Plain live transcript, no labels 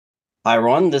Hi,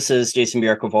 everyone. This is Jason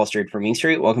Bjerk of Wall Street for Main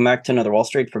Street. Welcome back to another Wall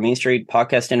Street for Main Street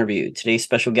podcast interview. Today's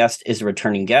special guest is a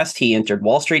returning guest. He entered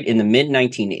Wall Street in the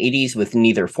mid-1980s with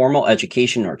neither formal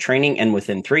education nor training, and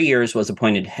within 3 years was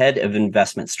appointed head of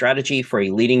investment strategy for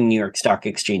a leading New York Stock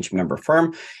Exchange member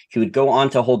firm. He would go on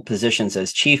to hold positions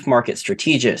as Chief Market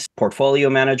Strategist, portfolio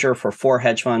manager for 4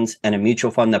 hedge funds, and a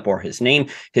mutual fund that bore his name.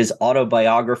 His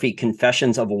autobiography,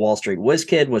 Confessions of a Wall Street Whiz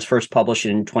Kid, was first published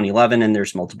in 2011, and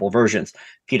there's multiple versions.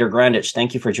 Peter Grandich,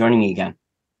 thank you for joining me again.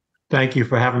 Thank you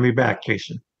for having me back,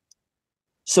 Jason.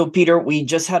 So, Peter, we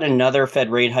just had another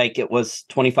Fed rate hike. It was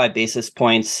 25 basis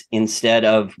points instead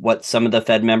of what some of the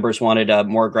Fed members wanted, a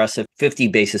more aggressive 50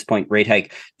 basis point rate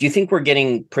hike. Do you think we're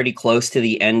getting pretty close to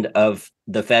the end of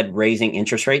the Fed raising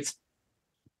interest rates?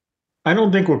 I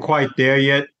don't think we're quite there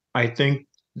yet. I think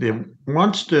that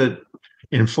once the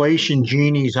inflation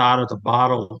genie's out of the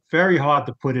bottle, very hard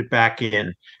to put it back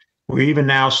in. We're even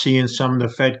now seeing some of the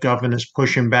Fed governors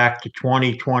pushing back to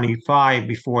 2025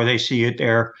 before they see it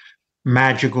their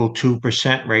magical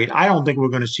 2% rate. I don't think we're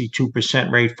going to see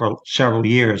 2% rate for several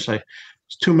years. There's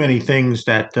too many things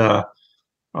that the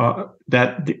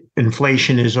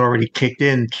inflation is already kicked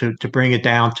in to bring it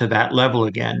down to that level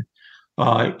again.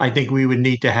 I think we would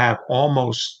need to have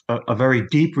almost a very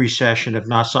deep recession, if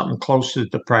not something close to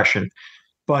depression.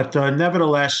 But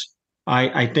nevertheless,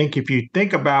 I think if you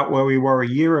think about where we were a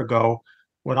year ago,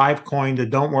 what I've coined the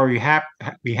 "Don't Worry,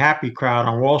 Be Happy" crowd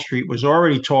on Wall Street was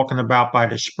already talking about by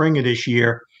the spring of this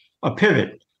year a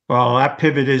pivot. Well, that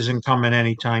pivot isn't coming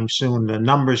anytime soon. The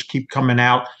numbers keep coming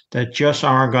out that just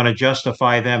aren't going to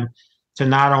justify them to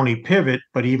not only pivot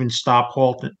but even stop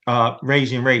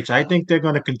raising rates. I think they're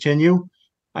going to continue.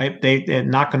 They're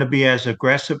not going to be as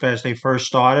aggressive as they first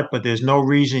started, but there's no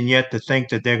reason yet to think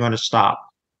that they're going to stop.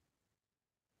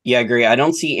 Yeah, I agree. I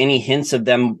don't see any hints of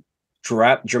them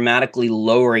dramatically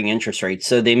lowering interest rates.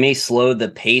 So they may slow the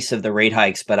pace of the rate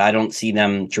hikes, but I don't see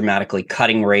them dramatically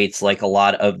cutting rates like a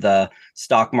lot of the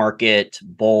stock market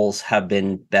bulls have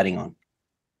been betting on.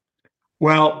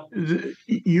 Well,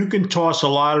 you can toss a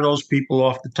lot of those people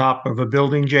off the top of a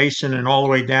building, Jason, and all the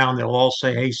way down. They'll all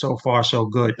say, "Hey, so far so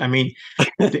good." I mean,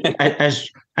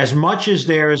 as much as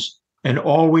there's an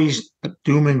always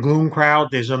doom and gloom crowd,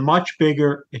 there's a much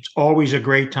bigger. It's always a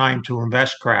great time to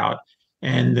invest crowd,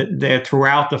 and they're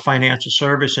throughout the financial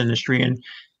service industry. And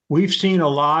we've seen a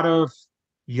lot of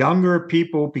younger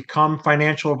people become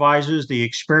financial advisors. The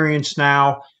experience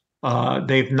now,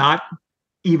 they've not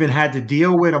even had to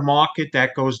deal with a market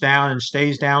that goes down and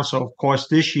stays down. So, of course,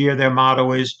 this year their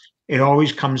motto is it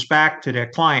always comes back to their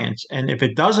clients. And if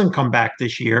it doesn't come back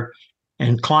this year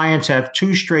and clients have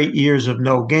 2 straight years of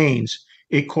no gains,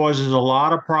 it causes a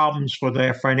lot of problems for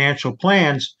their financial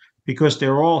plans because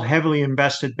they're all heavily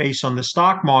invested based on the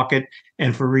stock market.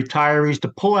 And for retirees to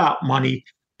pull out money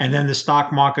and then the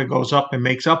stock market goes up and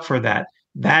makes up for that,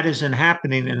 that isn't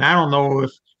happening. And I don't know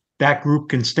if that group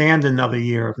can stand another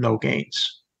year of no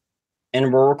gains.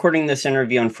 And we're recording this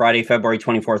interview on Friday, February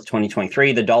 24th,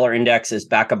 2023. The dollar index is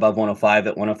back above 105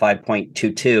 at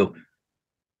 105.22.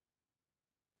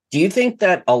 Do you think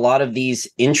that a lot of these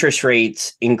interest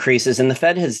rates increases, and the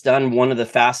Fed has done one of the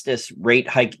fastest rate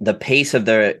hike, the pace of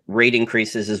the rate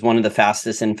increases is one of the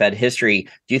fastest in Fed history.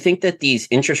 Do you think that these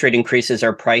interest rate increases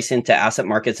are priced into asset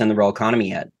markets and the real economy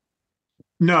yet?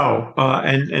 No,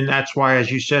 and that's why,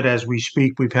 as you said, as we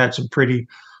speak, we've had some pretty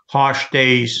harsh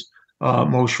days,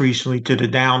 most recently to the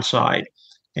downside.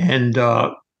 And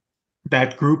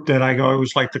that group that I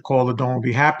always like to call the "Don't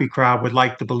Be Happy" crowd would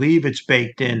like to believe it's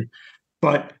baked in,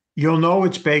 but you'll know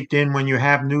it's baked in when you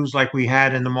have news like we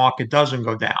had and the market doesn't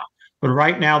go down. But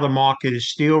right now, the market is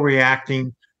still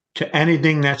reacting to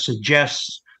anything that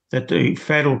suggests that the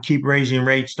Fed will keep raising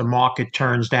rates. The market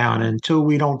turns down. And until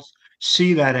we don't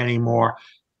see that anymore,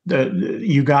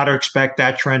 you got to expect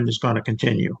that trend is going to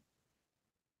continue.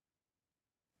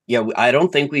 Yeah, I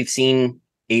don't think we've seen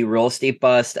a real estate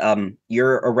bust.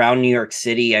 You're around New York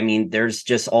City. I mean, there's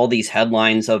just all these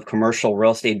headlines of commercial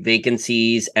real estate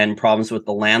vacancies and problems with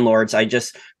the landlords. I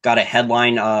just got a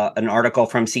headline, an article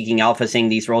from Seeking Alpha saying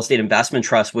these real estate investment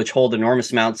trusts, which hold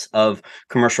enormous amounts of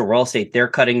commercial real estate, they're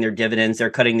cutting their dividends, they're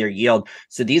cutting their yield.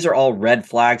 So these are all red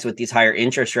flags with these higher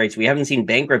interest rates. We haven't seen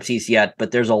bankruptcies yet,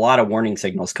 but there's a lot of warning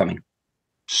signals coming.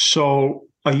 So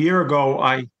a year ago,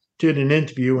 I did an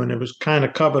interview and it was kind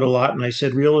of covered a lot. And I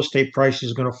said real estate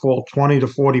prices are going to fall 20 to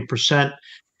 40%.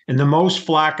 And the most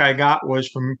flack I got was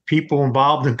from people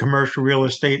involved in commercial real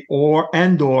estate or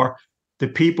the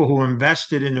people who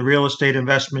invested in the real estate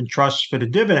investment trusts for the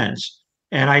dividends.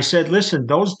 And I said, listen,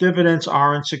 those dividends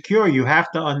aren't secure. You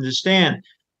have to understand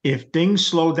if things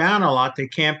slow down a lot, they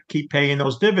can't keep paying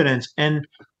those dividends. And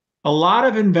a lot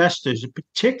of investors,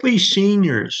 particularly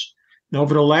seniors,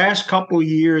 over the last couple of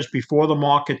years before the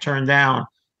market turned down,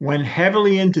 went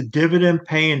heavily into dividend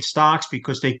paying stocks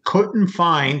because they couldn't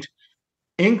find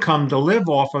income to live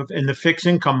off of in the fixed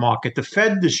income market. The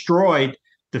Fed destroyed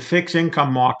the fixed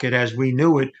income market as we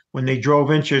knew it when they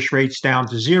drove interest rates down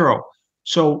to zero.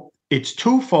 So it's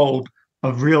twofold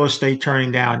of real estate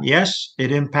turning down. Yes,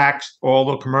 it impacts all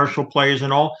the commercial players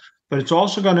and all, but it's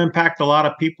also going to impact a lot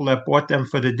of people that bought them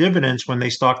for the dividends when they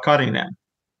start cutting them.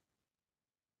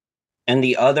 And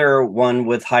the other one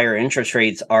with higher interest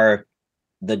rates are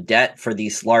the debt for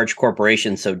these large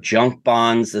corporations. So junk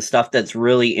bonds, the stuff that's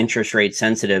really interest rate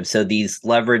sensitive. So these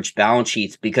leveraged balance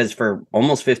sheets, because for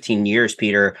almost 15 years,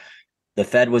 Peter, the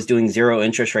Fed was doing zero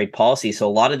interest rate policy. So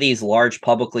a lot of these large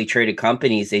publicly traded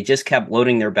companies, they just kept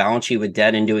loading their balance sheet with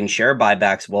debt and doing share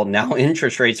buybacks. Well, now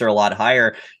interest rates are a lot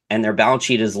higher and their balance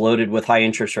sheet is loaded with high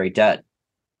interest rate debt.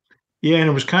 Yeah, and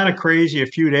it was kind of crazy a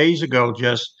few days ago,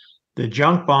 just the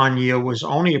junk bond yield was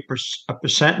only a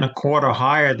percent and a quarter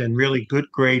higher than really good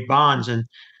grade bonds. And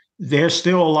there's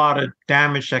still a lot of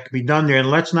damage that can be done there.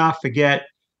 And let's not forget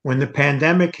when the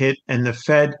pandemic hit and the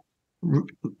Fed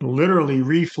literally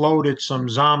refloated some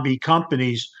zombie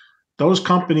companies, those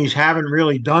companies haven't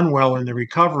really done well in the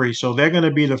recovery. So they're going to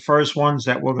be the first ones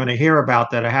that we're going to hear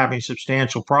about that are having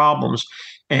substantial problems.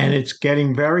 And it's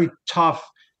getting very tough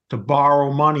to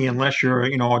borrow money unless you're,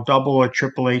 a double or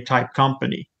triple A type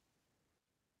company.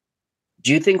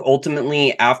 Do you think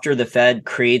ultimately after the Fed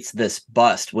creates this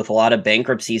bust with a lot of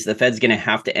bankruptcies, the Fed's going to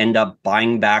have to end up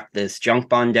buying back this junk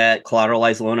bond debt,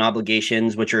 collateralized loan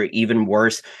obligations, which are even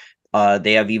worse?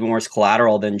 They have even worse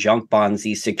collateral than junk bonds,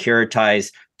 these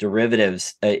securitized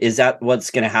derivatives. Is that what's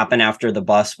going to happen after the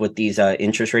bust with these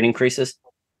interest rate increases?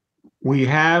 We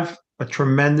have a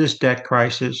tremendous debt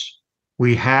crisis.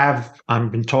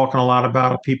 I've been talking a lot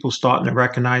about it, people starting to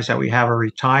recognize that we have a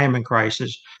retirement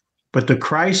crisis. But the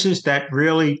crisis that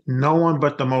really no one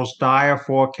but the most dire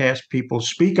forecast people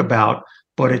speak about,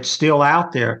 but it's still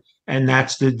out there, and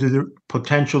that's the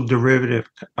potential derivative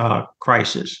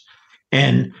crisis.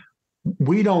 And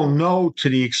we don't know to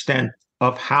the extent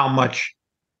of how much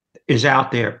is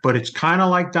out there, but it's kind of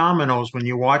like dominoes when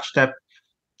you watch that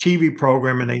TV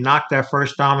program and they knock that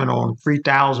first domino and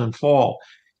 3,000 fall.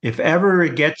 If ever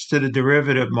it gets to the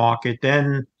derivative market,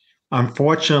 then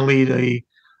unfortunately the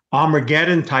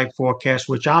Armageddon type forecast,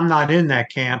 which I'm not in that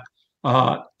camp,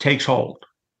 takes hold.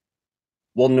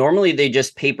 Well, normally they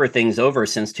just paper things over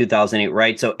since 2008,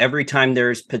 right? So every time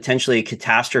there's potentially a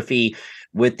catastrophe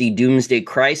with the doomsday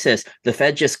crisis, the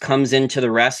Fed just comes into the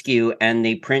rescue and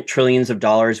they print trillions of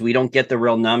dollars. We don't get the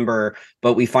real number,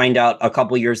 but we find out a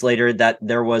couple of years later that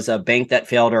there was a bank that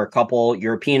failed or a couple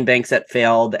European banks that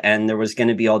failed, and there was going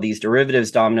to be all these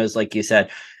derivatives dominoes, like you said.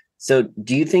 So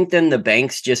do you think then the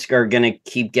banks just are going to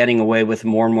keep getting away with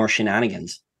more and more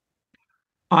shenanigans?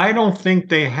 I don't think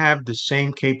they have the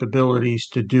same capabilities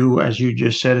to do, as you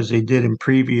just said, as they did in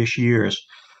previous years.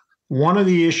 One of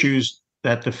the issues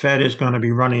that the Fed is going to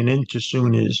be running into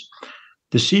soon is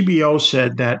the CBO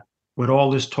said that with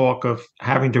all this talk of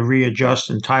having to readjust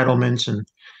entitlements, and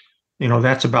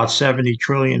that's about 70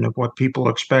 trillion of what people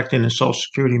expect in Social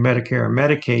Security, Medicare, and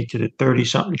Medicaid to the 30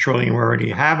 something trillion we already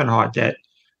have in hard debt.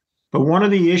 But one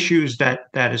of the issues that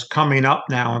is coming up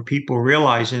now, and people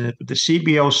realizing it, the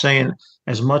CBO saying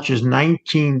as much as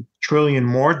 19 trillion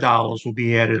more dollars will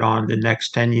be added on the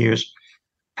next 10 years.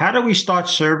 How do we start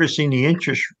servicing the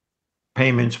interest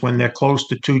payments when they're close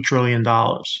to $2 trillion?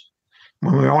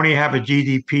 When we only have a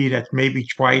GDP that's maybe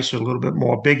twice or a little bit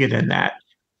more bigger than that.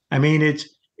 I mean,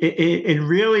 it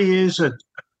really is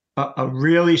a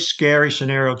really scary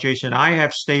scenario, Jason. I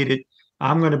have stated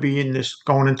I'm going to be in this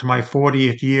going into my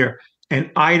 40th year,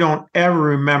 and I don't ever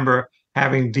remember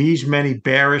having these many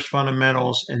bearish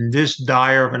fundamentals and this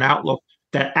dire of an outlook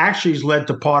that actually has led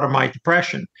to part of my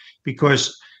depression,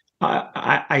 because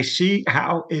I see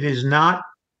how it is not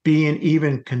being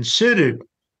even considered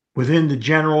within the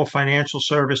general financial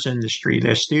service industry.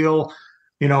 They're still,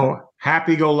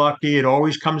 happy-go-lucky. It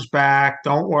always comes back.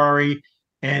 Don't worry.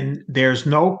 And there's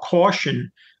no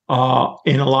caution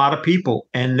in a lot of people.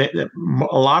 And a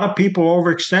lot of people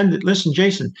overextended. Listen,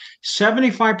 Jason,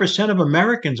 75% of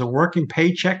Americans are working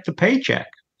paycheck to paycheck.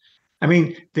 I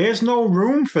mean, there's no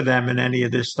room for them in any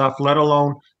of this stuff, let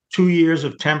alone 2 years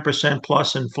of 10%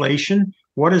 plus inflation.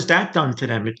 What has that done to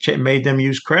them? It made them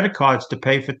use credit cards to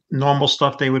pay for normal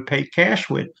stuff they would pay cash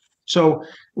with. So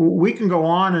we can go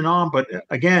on, but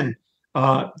again,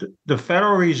 the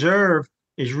Federal Reserve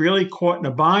is really caught in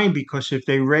a bind, because if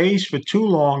they raise for too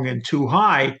long and too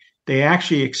high, they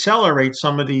actually accelerate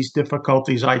some of these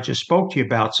difficulties I just spoke to you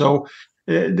about. So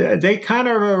They kind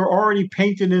of are already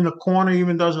painted in a corner,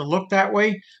 even doesn't look that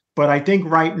way. But I think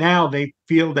right now they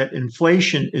feel that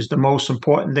inflation is the most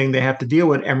important thing they have to deal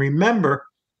with. And remember,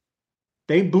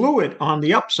 they blew it on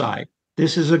the upside.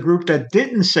 This is a group that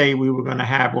didn't say we were going to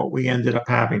have what we ended up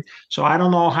having. So I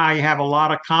don't know how you have a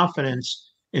lot of confidence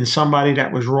in somebody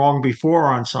that was wrong before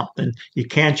on something. You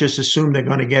can't just assume they're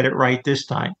going to get it right this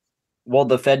time. Well,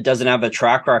 the Fed doesn't have a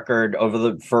track record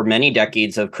for many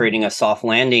decades of creating a soft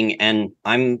landing. And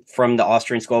I'm from the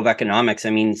Austrian School of Economics. I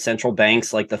mean, central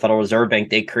banks like the Federal Reserve Bank,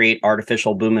 they create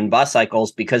artificial boom and bust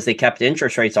cycles because they kept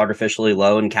interest rates artificially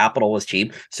low and capital was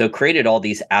cheap. So it created all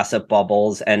these asset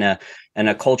bubbles and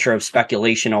a culture of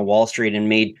speculation on Wall Street and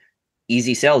made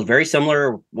easy sales, very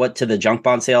similar to the junk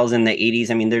bond sales in the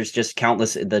 80s. I mean, there's just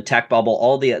countless, the tech bubble,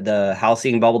 all the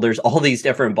housing bubble, there's all these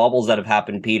different bubbles that have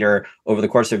happened, Peter, over the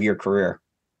course of your career.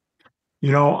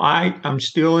 I'm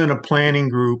still in a planning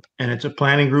group, and it's a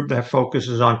planning group that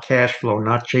focuses on cash flow,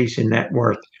 not chasing net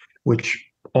worth, which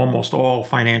almost all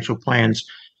financial plans.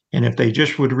 And if they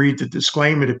just would read the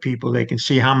disclaimer to people, they can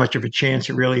see how much of a chance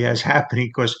it really has happening,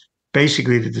 because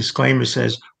basically the disclaimer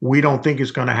says we don't think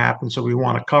it's going to happen, so we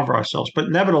want to cover ourselves. But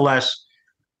nevertheless,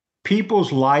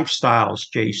 people's lifestyles,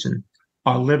 Jason,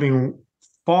 are living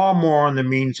far more on the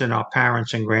means than our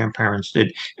parents and grandparents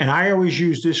did. And I always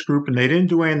use this group, and they didn't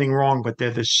do anything wrong, but they're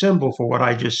the symbol for what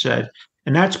I just said.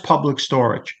 And that's public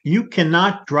storage. You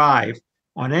cannot drive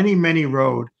on any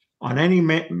road, on any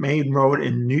main road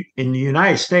in the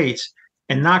United States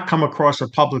and not come across a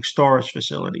public storage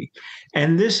facility.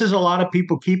 And this is a lot of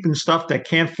people keeping stuff that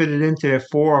can't fit it into their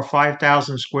 4 or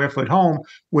 5,000 square foot home,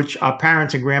 which our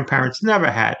parents and grandparents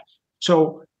never had.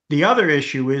 So the other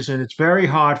issue is, and it's very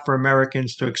hard for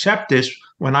Americans to accept this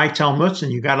when I tell them,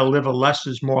 listen, you got to live a less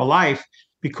is more life,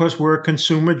 because we're a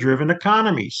consumer driven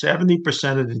economy.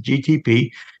 70% of the GDP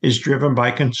is driven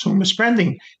by consumer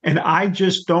spending. And I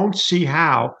just don't see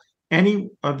how any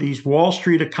of these Wall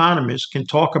Street economists can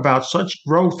talk about such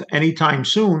growth anytime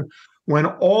soon when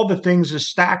all the things are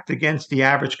stacked against the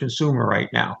average consumer right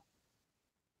now.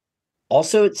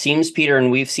 Also, it seems, Peter, and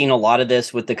we've seen a lot of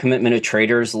this with the commitment of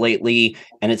traders lately,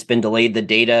 and it's been delayed, the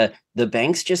data. The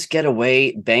banks just get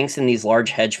away, banks and these large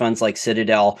hedge funds like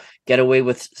Citadel get away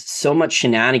with so much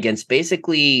shenanigans,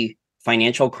 basically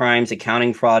financial crimes,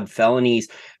 accounting fraud, felonies.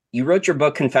 You wrote your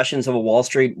book, Confessions of a Wall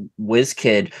Street Whiz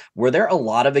Kid. Were there a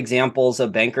lot of examples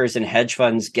of bankers and hedge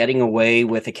funds getting away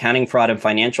with accounting fraud and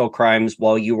financial crimes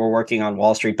while you were working on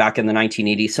Wall Street back in the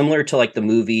 1980s, similar to like the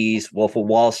movies, Wolf of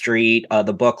Wall Street,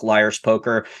 the book, Liar's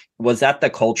Poker? Was that the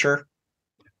culture?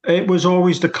 It was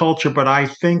always the culture, but I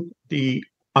think the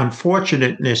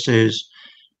unfortunateness is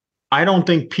I don't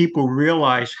think people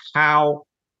realize how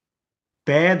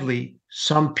badly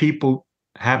some people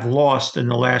have lost in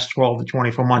the last 12 to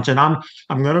 24 months. And I'm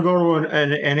going to go to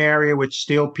an area which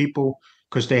still people,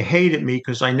 because they hated me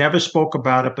because I never spoke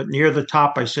about it, but near the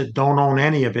top I said don't own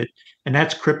any of it, and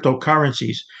that's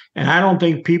cryptocurrencies. And I don't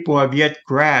think people have yet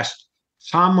grasped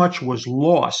how much was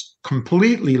lost,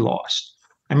 completely lost.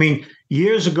 I mean,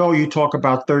 years ago, you talk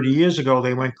about 30 years ago,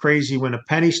 they went crazy when a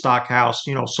penny stock house,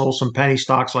 sold some penny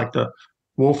stocks like the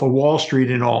Wolf of Wall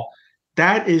Street and all.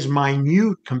 That is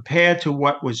minute compared to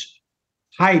what was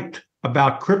hyped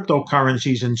about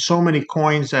cryptocurrencies and so many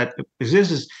coins that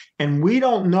exists. And we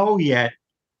don't know yet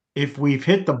if we've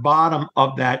hit the bottom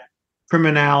of that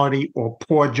criminality or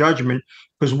poor judgment,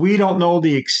 because we don't know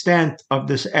the extent of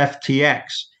this FTX.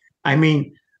 I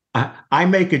mean, I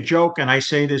make a joke and I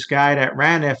say this guy that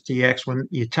ran FTX, when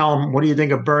you tell him, what do you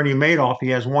think of Bernie Madoff? He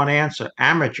has one answer: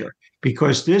 amateur.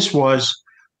 Because this was,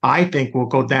 I think, will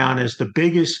go down as the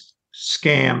biggest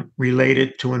scam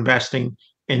related to investing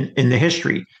in the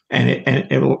history. And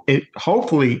it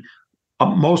hopefully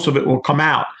most of it will come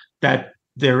out, that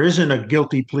there isn't a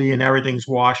guilty plea and everything's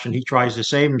washed and he tries to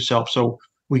save himself. So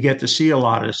we get to see a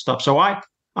lot of this stuff. So I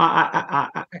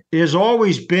there's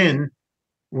always been,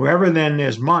 wherever then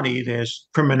there's money, there's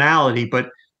criminality, but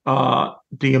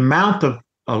the amount of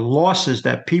losses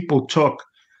that people took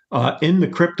in the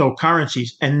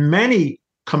cryptocurrencies, and many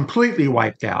completely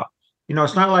wiped out.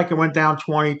 It's not like it went down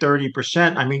 20,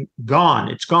 30%. I mean, gone.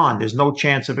 It's gone. There's no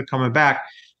chance of it coming back.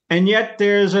 And yet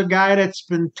there's a guy that's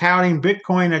been touting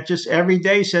Bitcoin that just every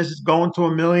day says it's going to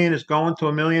 1 million, it's going to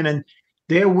 1 million. And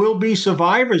there will be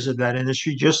survivors of that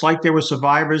industry, just like there were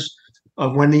survivors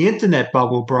of when the internet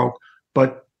bubble broke.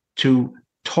 But to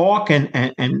talk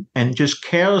and just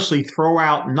carelessly throw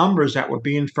out numbers that were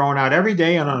being thrown out every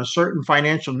day, and on a certain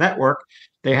financial network,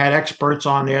 they had experts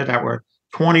on there that were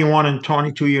 21 and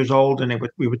 22 years old, and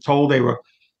we were told they were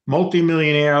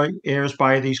multimillionaires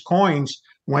by these coins,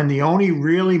 when the only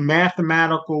really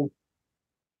mathematical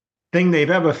thing they've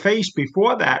ever faced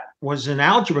before that was an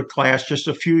algebra class just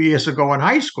a few years ago in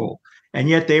high school. And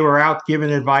yet they were out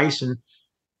giving advice, and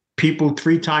people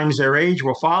 3 times their age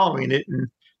were following it. And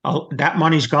that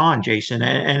money's gone, Jason.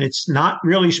 And it's not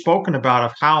really spoken about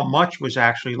of how much was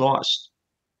actually lost.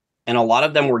 And a lot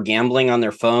of them were gambling on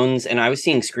their phones. And I was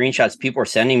seeing screenshots. People were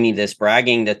sending me this,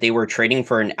 bragging that they were trading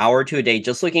for an hour to a day,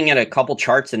 just looking at a couple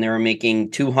charts, and they were making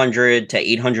 $200 to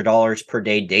 $800 per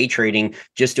day trading,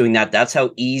 just doing that. That's how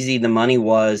easy the money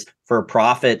was for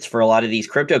profits for a lot of these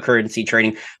cryptocurrency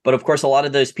trading. But of course, a lot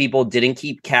of those people didn't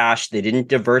keep cash. They didn't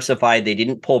diversify. They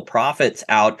didn't pull profits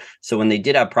out. So when they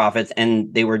did have profits,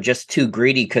 and they were just too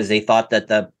greedy because they thought that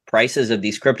the prices of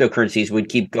these cryptocurrencies would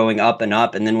keep going up and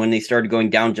up. And then when they started going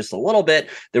down just a little bit,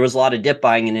 there was a lot of dip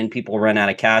buying, and then people ran out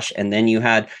of cash. And then you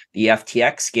had the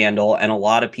FTX scandal, and a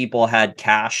lot of people had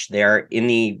cash there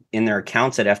in their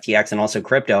accounts at FTX and also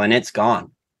crypto, and it's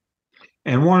gone.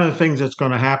 And one of the things that's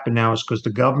going to happen now is because the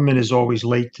government is always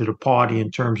late to the party in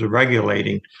terms of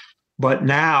regulating, but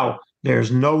now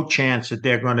there's no chance that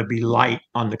they're going to be light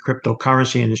on the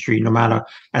cryptocurrency industry. No matter,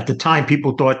 at the time,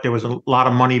 people thought there was a lot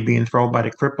of money being thrown by the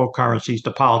cryptocurrencies,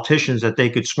 the politicians, that they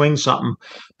could swing something.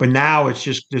 But now there's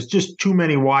just too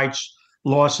many wide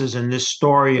losses in this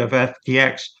story of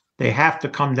FTX. They have to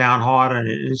come down hard on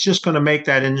it. It's just going to make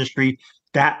that industry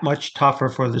that much tougher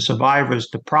for the survivors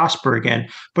to prosper again.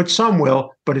 But some will,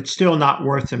 but it's still not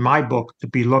worth, in my book, to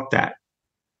be looked at.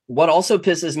 What also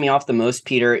pisses me off the most,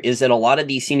 Peter, is that a lot of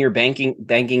these senior banking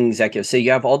executives, so you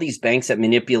have all these banks that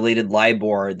manipulated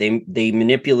LIBOR, they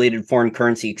manipulated foreign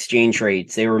currency exchange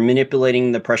rates, they were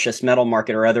manipulating the precious metal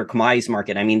market or other commodities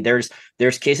market. I mean, there's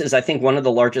cases. I think one of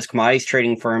the largest commodities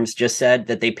trading firms just said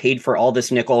that they paid for all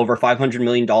this nickel, over $500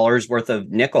 million worth of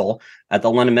nickel at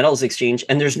the London Metals Exchange,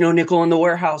 and there's no nickel in the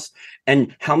warehouse.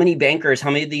 And how many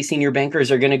of these senior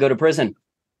bankers are going to go to prison?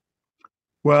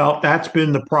 Well, that's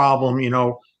been the problem.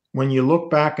 When you look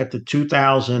back at the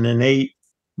 2008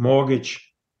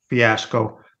 mortgage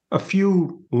fiasco, a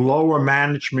few lower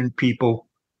management people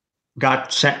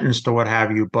got sentenced or what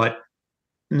have you, but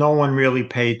no one really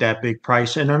paid that big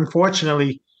price. And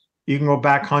unfortunately, you can go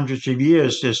back hundreds of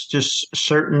years. There's just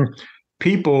certain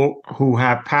people who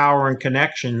have power and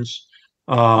connections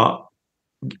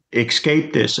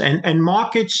escape this. And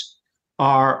markets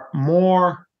are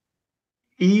more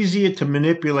easier to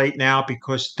manipulate now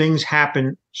because things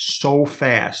happen so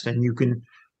fast, and you can,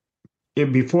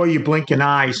 before you blink an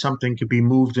eye, something could be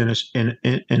moved in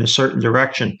a certain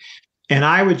direction. And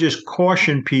I would just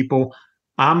caution people.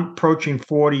 I'm approaching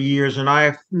 40 years, and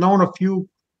I've known a few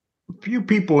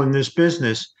people in this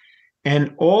business,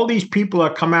 and all these people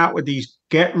that come out with these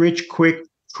get rich quick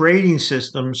trading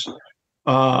systems,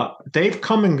 they've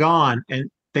come and gone,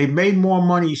 and they've made more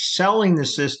money selling the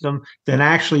system than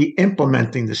actually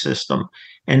implementing the system.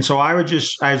 And so I would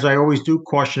just, as I always do,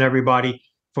 caution everybody,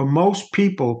 for most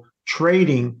people,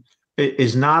 trading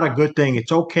is not a good thing.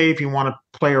 It's okay if you want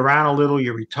to play around a little,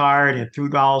 you're retired and through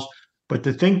dollars, but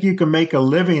to think you can make a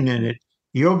living in it,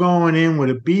 you're going in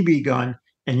with a BB gun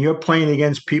and you're playing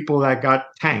against people that got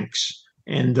tanks.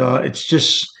 And it's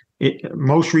just,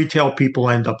 most retail people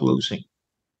end up losing.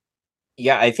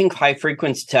 Yeah, I think high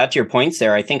frequency, to add to your points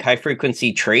there, I think high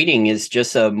frequency trading is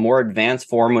just a more advanced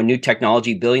form of new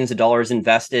technology, billions of dollars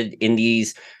invested in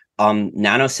these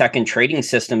nanosecond trading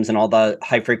systems and all the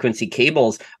high frequency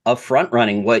cables of front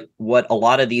running what a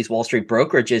lot of these Wall Street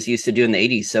brokerages used to do in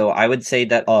the 80s. So I would say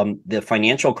that the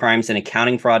financial crimes and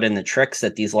accounting fraud and the tricks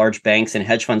that these large banks and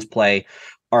hedge funds play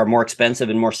are more expensive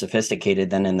and more sophisticated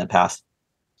than in the past.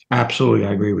 Absolutely.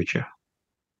 I agree with you.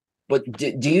 But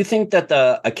do you think that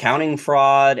the accounting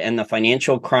fraud and the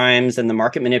financial crimes and the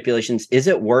market manipulations, is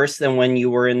it worse than when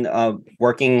you were in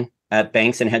working at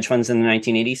banks and hedge funds in the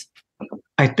 1980s?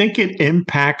 I think it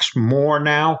impacts more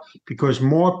now because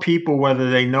more people,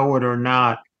 whether they know it or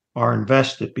not, are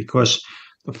invested, because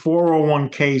the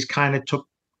 401ks kind of took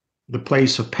the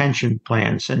place of pension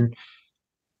plans. And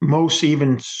most,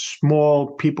 even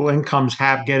small people incomes,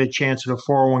 get a chance at a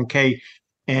 401k,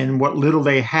 and what little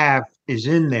they have is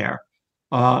in there.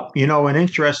 An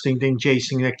interesting thing,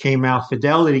 Jason, that came out,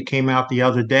 Fidelity came out the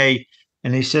other day,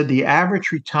 and they said the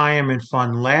average retirement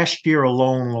fund last year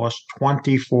alone lost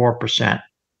 24%.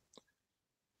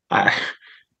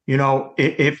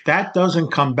 If that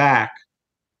doesn't come back,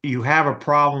 you have a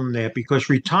problem there, because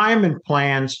retirement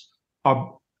plans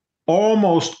are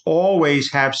almost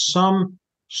always have some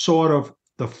sort of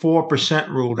the 4%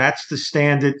 rule. That's the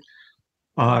standard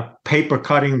paper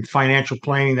cutting financial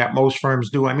planning that most firms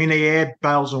do. I mean, they add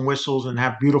bells and whistles and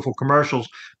have beautiful commercials,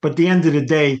 but at the end of the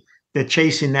day, they're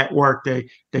chasing that work.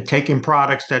 They're taking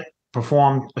products that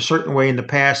performed a certain way in the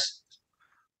past,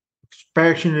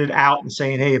 sparing it out and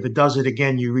saying, hey, if it does it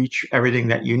again, you reach everything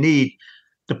that you need.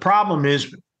 The problem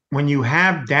is when you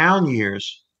have down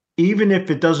years, even if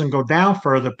it doesn't go down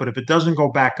further, but if it doesn't go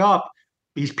back up,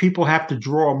 these people have to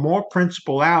draw more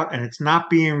principal out and it's not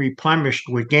being replenished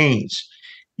with gains.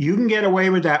 You can get away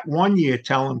with that 1 year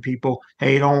telling people,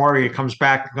 hey, don't worry, it comes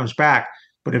back, it comes back.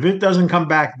 But if it doesn't come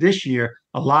back this year,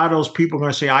 a lot of those people are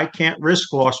going to say, I can't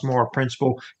risk loss more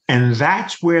principal. And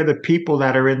that's where the people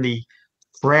that are in the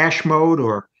crash mode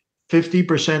or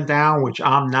 50% down, which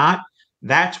I'm not,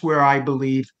 that's where I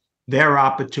believe their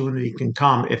opportunity can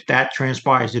come if that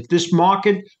transpires. If this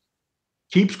market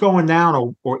keeps going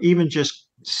down or even just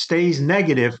stays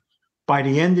negative, by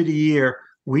the end of the year,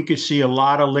 we could see a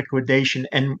lot of liquidation.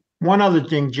 And one other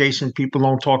thing, Jason, people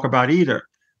don't talk about either.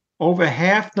 Over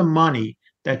half the money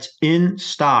that's in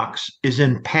stocks is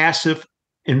in passive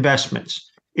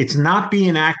investments. It's not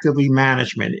being actively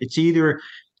managed. It's either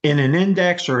in an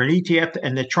index or an ETF,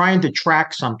 and they're trying to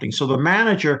track something. So the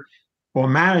manager or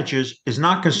managers is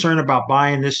not concerned about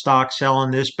buying this stock,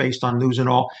 selling this based on losing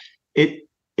all.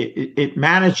 It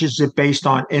manages it based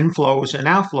on inflows and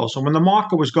outflows. So when the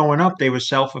market was going up, they were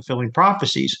self-fulfilling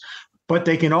prophecies, but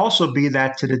they can also be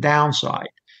that to the downside.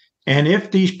 And if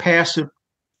these passive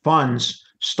funds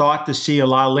start to see a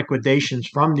lot of liquidations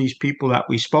from these people that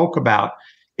we spoke about,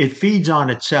 it feeds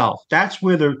on itself. That's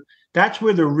where the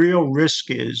real risk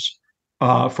is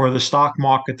for the stock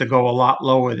market to go a lot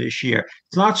lower this year.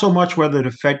 It's not so much whether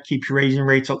the Fed keeps raising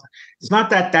rates. It's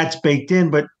not that that's baked in,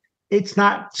 but it's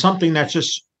not something that's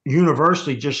just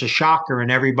universally just a shocker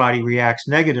and everybody reacts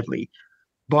negatively.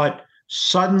 But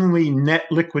suddenly net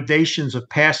liquidations of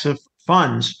passive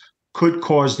funds could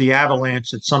cause the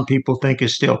avalanche that some people think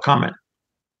is still coming.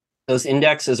 Those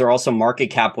indexes are also market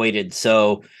cap weighted.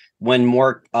 So when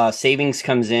more savings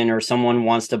comes in or someone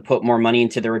wants to put more money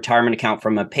into their retirement account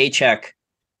from a paycheck,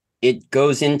 it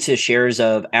goes into shares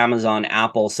of Amazon,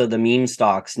 Apple. So the meme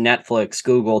stocks, Netflix,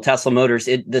 Google, Tesla Motors,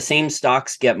 the same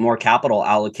stocks get more capital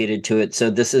allocated to it. So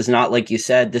this is not, like you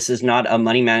said, this is not a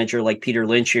money manager like Peter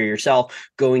Lynch or yourself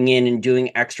going in and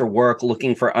doing extra work,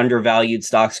 looking for undervalued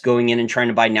stocks, going in and trying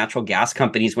to buy natural gas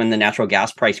companies when the natural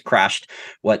gas price crashed,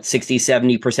 60,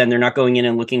 70%. They're not going in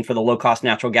and looking for the low cost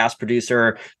natural gas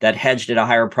producer that hedged at a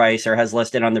higher price or has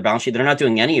listed on their balance sheet. They're not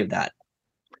doing any of that.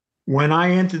 When I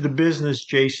entered the business,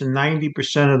 Jason,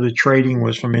 90% of the trading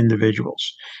was from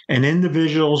individuals. And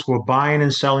individuals were buying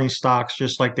and selling stocks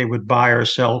just like they would buy or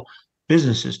sell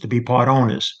businesses to be part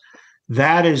owners.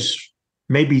 That is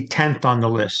maybe 10th on the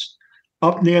list.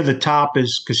 Up near the top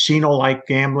is casino-like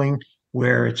gambling,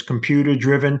 where it's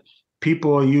computer-driven.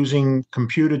 People are using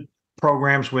computer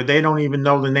programs where they don't even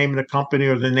know the name of the company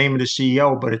or the name of the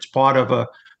CEO, but it's part of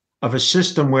a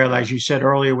system where, as you said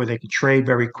earlier, where they can trade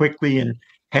very quickly and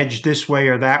hedge this way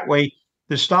or that way.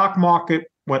 The stock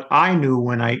market, what I knew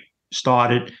when I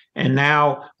started, and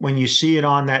now when you see it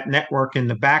on that network in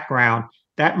the background,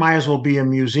 that might as well be a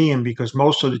museum because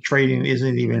most of the trading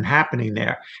isn't even happening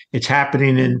there. It's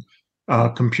happening in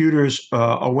computers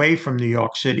away from New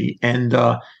York City. And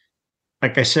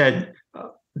like I said,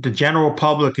 the general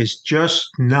public is just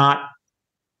not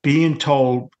being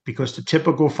told because the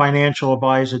typical financial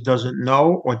advisor doesn't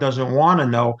know or doesn't want to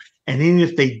know. And even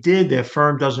if they did, their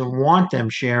firm doesn't want them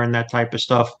sharing that type of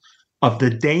stuff of the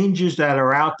dangers that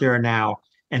are out there now.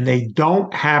 And they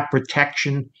don't have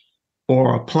protection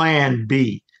or a plan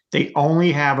B. They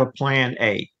only have a plan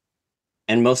A.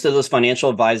 And most of those financial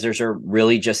advisors are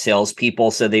really just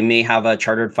salespeople. So they may have a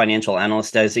chartered financial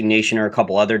analyst designation or a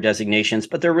couple other designations,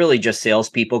 but they're really just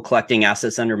salespeople collecting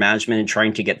assets under management and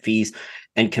trying to get fees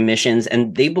and commissions.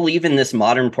 And they believe in this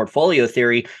modern portfolio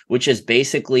theory, which is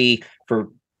basically for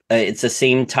it's the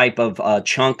same type of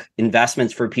chunk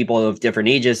investments for people of different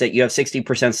ages, that you have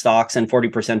 60% stocks and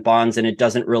 40% bonds, and it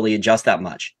doesn't really adjust that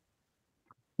much.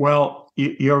 Well,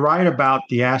 you're right about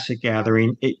the asset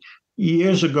gathering.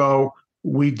 Years ago,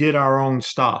 we did our own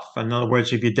stuff. In other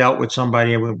words, if you dealt with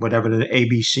somebody with whatever the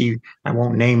ABC, I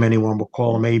won't name anyone, we'll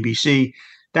call them ABC,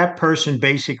 that person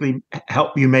basically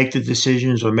helped you make the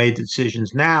decisions or made the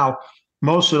decisions. Now,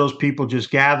 most of those people just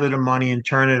gather the money and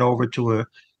turn it over to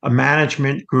a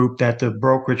management group that the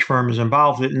brokerage firm is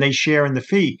involved in, and they share in the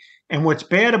fee. And what's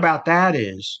bad about that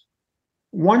is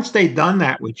once they've done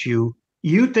that with you,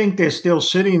 you think they're still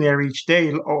sitting there each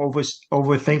day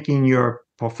overthinking your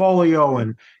portfolio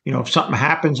and if something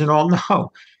happens and all.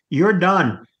 No, you're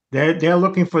done. They're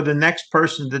looking for the next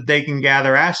person that they can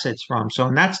gather assets from. So,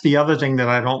 and that's the other thing that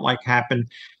I don't like happen.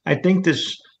 I think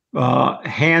this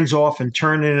hands off and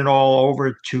turning it all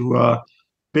over to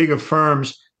bigger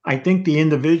firms. I think the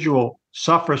individual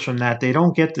suffers from that. They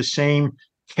don't get the same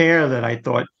care that I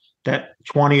thought. that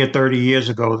 20 or 30 years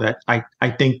ago that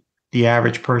I think the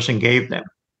average person gave them.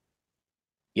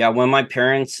 Yeah, when my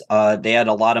parents, they had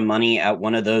a lot of money at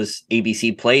one of those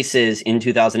ABC places in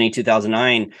 2008,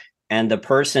 2009, and the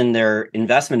person, their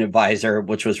investment advisor,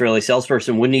 which was really a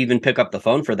salesperson, wouldn't even pick up the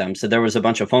phone for them. So there was a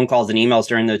bunch of phone calls and emails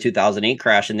during the 2008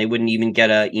 crash, and they wouldn't even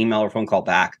get an email or phone call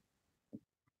back.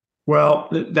 Well,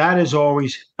 that is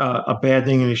always a bad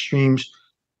thing in extremes.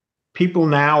 People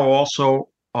now also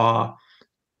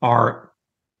are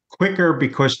quicker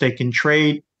because they can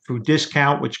trade through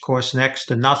discount, which costs next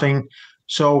to nothing.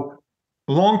 So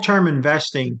long-term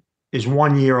investing is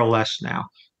 1 year or less now.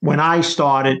 When I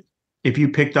started, if you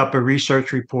picked up a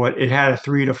research report, it had a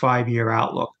 3 to 5 year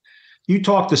outlook. You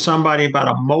talk to somebody about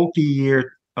a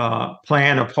multi-year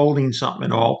plan of holding something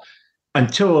and all,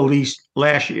 until at least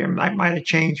last year, that might have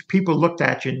changed. People looked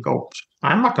at you and go,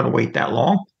 I'm not going to wait that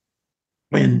long.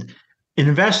 And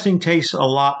investing takes a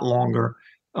lot longer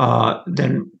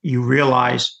than you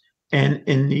realize. And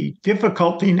in the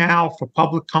difficulty now for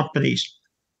public companies,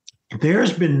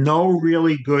 there's been no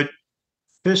really good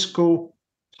fiscal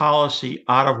policy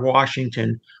out of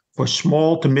Washington for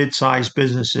small to mid-sized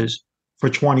businesses for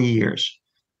 20 years,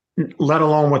 let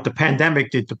alone what the pandemic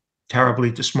did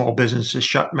terribly to small businesses,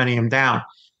 shut many of them down.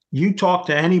 You talk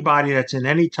to anybody that's in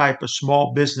any type of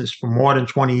small business for more than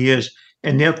 20 years,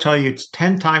 and they'll tell you it's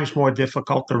 10 times more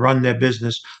difficult to run their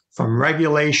business, from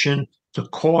regulation to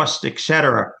cost, et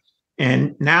cetera.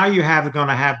 And now you have going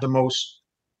to have the most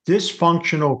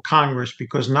dysfunctional Congress,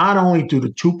 because not only do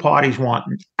the two parties want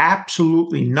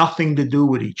absolutely nothing to do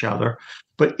with each other,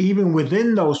 but even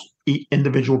within those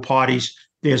individual parties,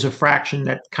 there's a fraction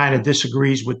that kind of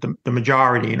disagrees with the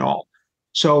majority and all.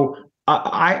 So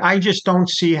I just don't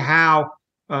see how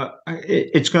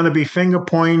it's going to be finger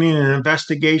pointing and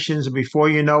investigations. And before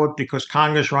you know it, because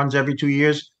Congress runs every 2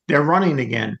 years, they're running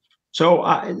again. So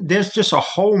there's just a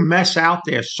whole mess out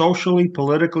there, socially,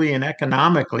 politically, and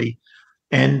economically.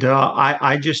 And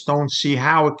I just don't see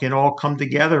how it can all come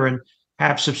together and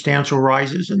have substantial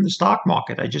rises in the stock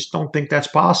market. I just don't think that's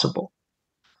possible.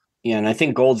 Yeah, and I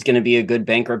think gold's going to be a good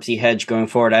bankruptcy hedge going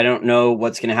forward. I don't know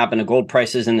what's going to happen to gold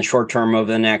prices in the short term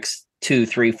over the next 2,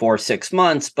 3, 4, 6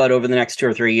 months, but over the next 2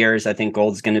 or 3 years, I think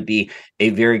gold's going to be a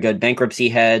very good bankruptcy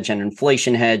hedge and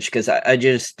inflation hedge, because I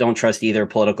just don't trust either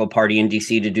political party in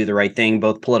DC to do the right thing.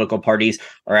 Both political parties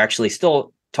are actually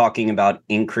still talking about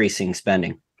increasing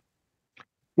spending.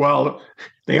 Well,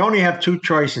 they only have two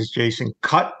choices, Jason: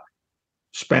 cut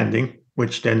spending,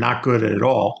 which they're not good at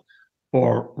all,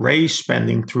 or raise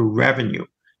spending through revenue.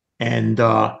 And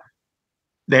the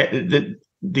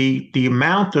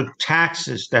amount of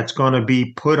taxes that's going to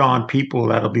be put on people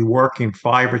that'll be working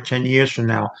 5 or 10 years from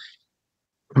now,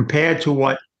 compared to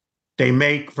what they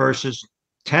make versus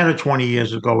 10 or 20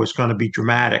 years ago, is going to be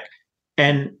dramatic.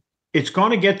 And it's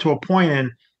going to get to a point,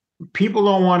 and people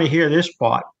don't want to hear this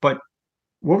part, but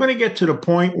we're going to get to the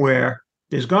point where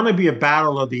there's going to be a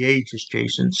battle of the ages,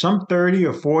 Jason. Some 30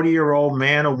 or 40-year-old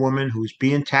man or woman who's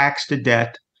being taxed to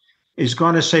death is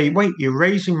going to say, wait, you're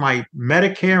raising my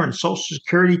Medicare and Social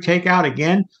Security takeout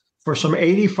again for some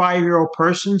 85-year-old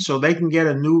person so they can get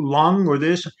a new lung or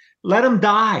this? Let them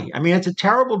die. I mean, it's a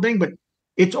terrible thing, but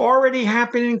it's already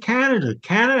happening in Canada.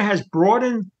 Canada has brought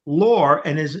in law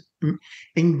and is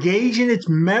engaged in its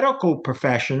medical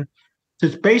profession to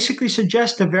basically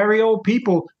suggest to very old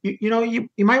people, you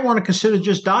might want to consider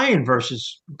just dying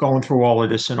versus going through all of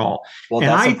this and all. Well,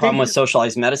 and that's the problem with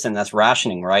socialized medicine. That's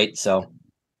rationing, right? So,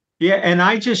 yeah, and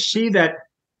I just see that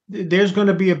there's going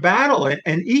to be a battle,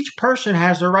 and each person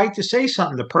has the right to say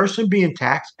something. The person being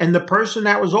taxed and the person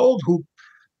that was old who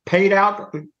paid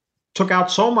out, took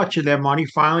out so much of their money.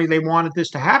 Finally, they wanted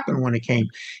this to happen when it came.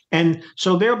 And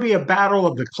so there'll be a battle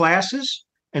of the classes,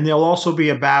 and there'll also be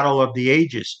a battle of the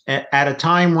ages at a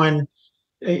time when,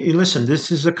 listen,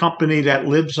 this is a company that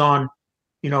lives on,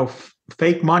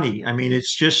 fake money. I mean,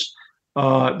 it's just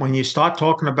when you start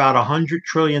talking about $100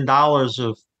 trillion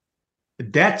of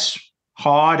debts,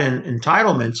 hard, and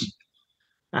entitlements,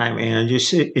 I mean,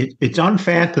 it's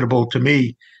unfathomable to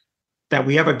me that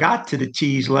we ever got to the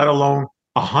T's, let alone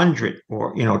 100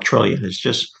 or trillion. It's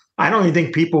just, I don't even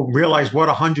think people realize what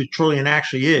 100 trillion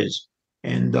actually is.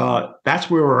 And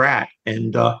that's where we're at.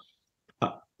 And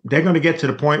they're going to get to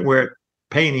the point where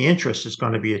paying the interest is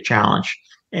going to be a challenge.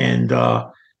 And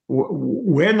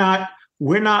we're not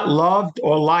loved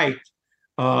or liked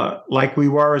like we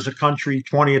were as a country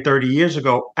 20 or 30 years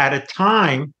ago, at a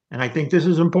time, and I think this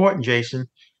is important, Jason,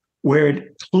 where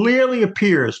it clearly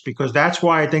appears, because that's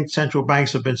why I think central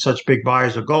banks have been such big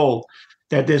buyers of gold,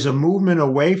 that there's a movement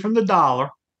away from the dollar,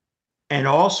 and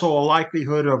also a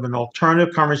likelihood of an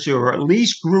alternative currency, or at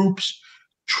least groups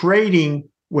trading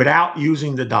without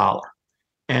using the dollar.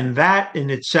 And that in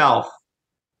itself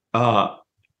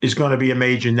is going to be a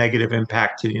major negative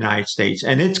impact to the United States.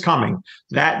 And it's coming.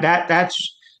 That's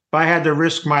if I had to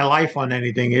risk my life on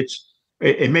anything,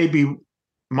 it may be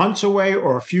months away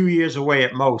or a few years away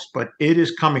at most, but it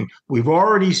is coming. We've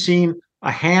already seen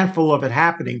a handful of it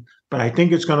happening, but I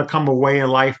think it's going to come a way of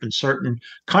life in certain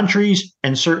countries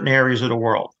and certain areas of the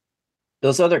world.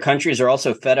 Those other countries are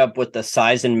also fed up with the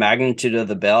size and magnitude of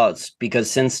the bailouts, because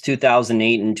since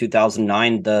 2008 and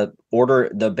 2009, the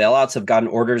bailouts have gotten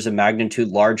orders of magnitude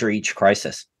larger each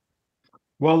crisis.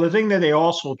 Well, the thing that they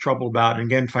also trouble about, and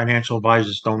again, financial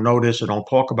advisors don't know this or don't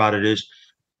talk about it, is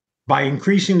by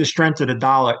increasing the strength of the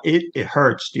dollar, it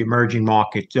hurts the emerging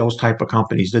markets, those type of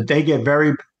companies, that they get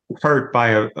very hurt by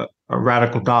a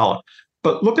radical dollar.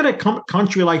 But look at a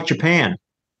country like Japan.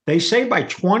 They say by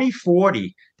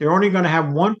 2040, they're only going to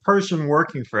have one person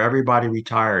working for everybody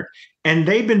retired. And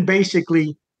they've been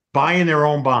basically buying their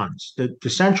own bonds. The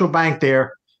central bank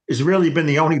there has really been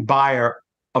the only buyer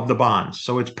of the bonds.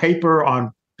 So it's paper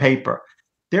on paper.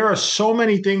 There are so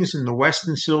many things in the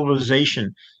Western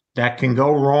civilization that can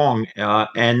go wrong.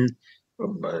 And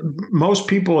most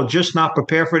people are just not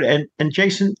prepared for it. And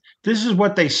Jason, this is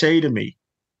what they say to me.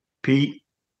 Pete,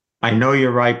 I know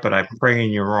you're right, but I'm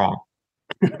praying you're wrong.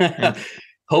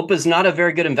 Hope is not a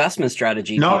very good investment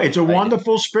strategy. No, it's a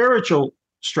wonderful spiritual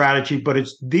strategy, but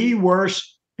it's the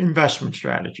worst investment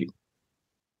strategy.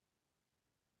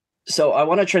 So I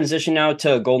want to transition now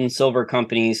to gold and silver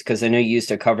companies, because I know you used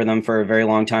to cover them for a very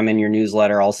long time in your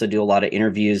newsletter. Also do a lot of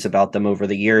interviews about them over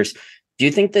the years. Do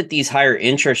you think that these higher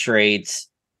interest rates,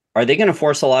 are they going to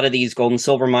force a lot of these gold and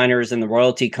silver miners and the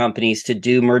royalty companies to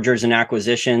do mergers and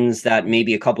acquisitions that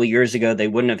maybe a couple of years ago they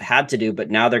wouldn't have had to do, but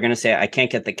now they're going to say, I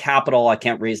can't get the capital, I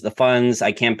can't raise the funds,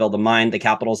 I can't build a mine, the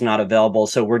capital's not available,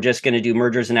 so we're just going to do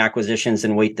mergers and acquisitions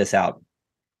and wait this out?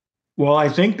 Well, I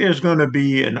think there's going to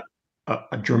be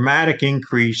a dramatic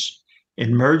increase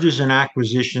in mergers and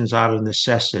acquisitions out of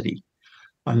necessity.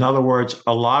 In other words,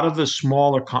 a lot of the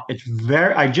smaller,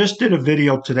 I just did a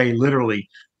video today, literally,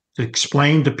 to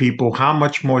explain to people how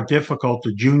much more difficult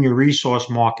the junior resource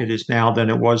market is now than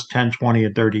it was 10, 20,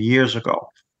 or 30 years ago.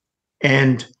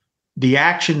 And the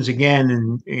actions, again,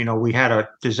 and we had a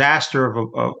disaster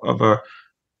of a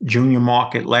junior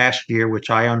market last year, which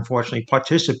I unfortunately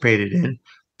participated in,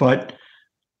 but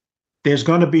there's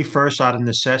going to be first out of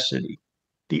necessity.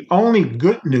 The only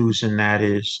good news in that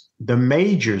is the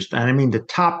majors, and I mean the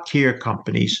top tier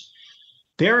companies,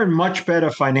 they're in much better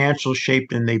financial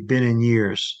shape than they've been in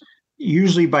years.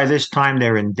 Usually by this time,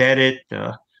 they're indebted.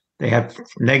 They have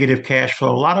negative cash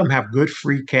flow. A lot of them have good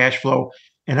free cash flow.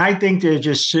 And I think they're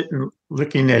just sitting,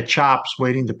 licking their chops,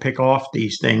 waiting to pick off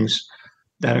these things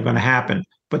that are going to happen.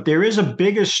 But there is a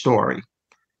bigger story.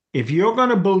 If you're going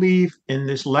to believe in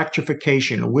this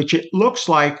electrification, which it looks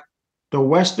like the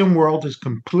Western world is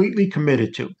completely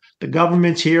committed to, the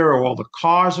government's here, all the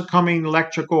cars are coming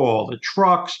electrical, all the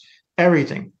trucks,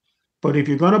 everything. But if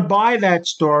you're going to buy that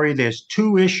story, there's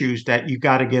two issues that you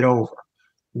got to get over.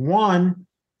 One,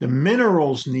 the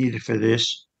minerals needed for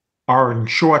this are in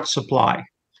short supply.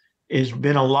 There's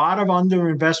been a lot of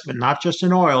underinvestment, not just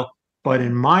in oil, but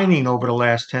in mining over the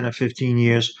last 10 or 15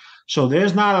 years. So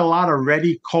there's not a lot of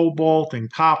ready cobalt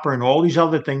and copper and all these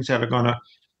other things that are going to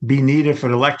be needed for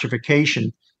the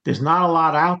electrification. There's not a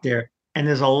lot out there. And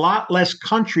there's a lot less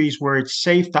countries where it's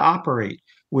safe to operate.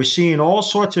 We're seeing all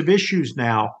sorts of issues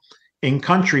now in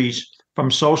countries, from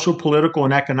social, political,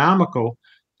 and economical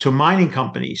to mining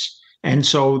companies. And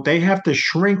so they have to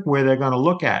shrink where they're going to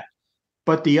look at.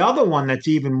 But the other one that's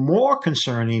even more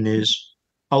concerning is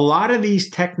a lot of these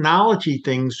technology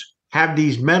things have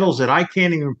these metals that I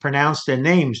can't even pronounce their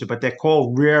names, but they're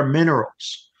called rare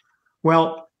minerals.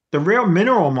 Well, the rare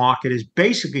mineral market is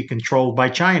basically controlled by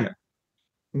China.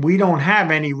 We don't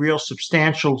have any real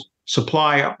substantial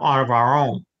supply of our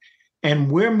own.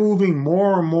 And we're moving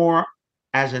more and more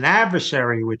as an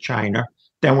adversary with China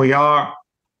than we are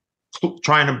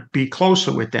trying to be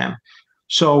closer with them.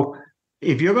 So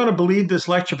if you're going to believe this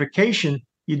electrification,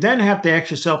 you then have to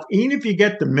ask yourself, even if you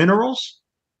get the minerals,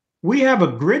 we have a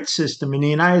grid system in the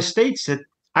United States that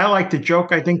I like to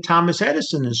joke, I think Thomas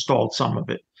Edison installed some of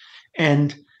it.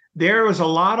 And there is a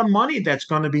lot of money that's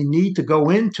going to be need to go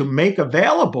in to make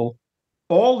available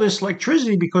all this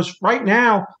electricity, because right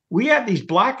now we have these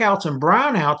blackouts and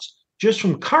brownouts just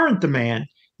from current demand,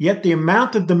 yet the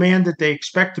amount of demand that they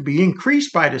expect to be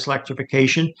increased by this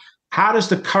electrification, how does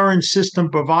the current system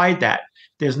provide that?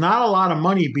 There's not a lot of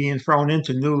money being thrown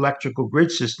into new electrical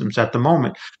grid systems at the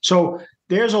moment. So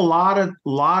there's a lot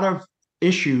of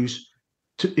issues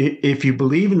if you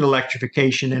believe in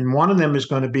electrification, and one of them is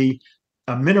going to be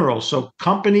a mineral. So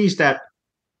companies that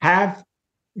have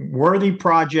worthy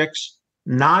projects,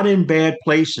 not in bad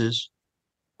places,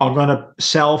 are going to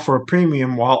sell for a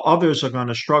premium while others are going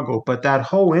to struggle. But that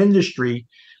whole industry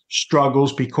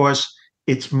struggles because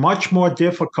it's much more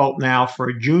difficult now for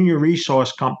a junior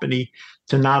resource company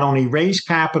to not only raise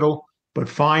capital, but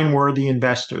find worthy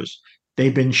investors.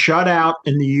 They've been shut out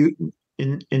in the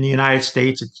United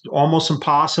States. It's almost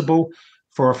impossible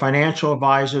for a financial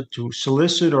advisor to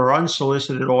solicit or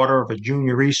unsolicited order of a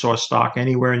junior resource stock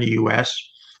anywhere in the US.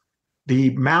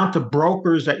 The amount of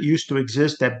brokers that used to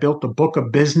exist that built a book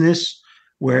of business,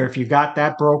 where if you got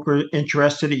that broker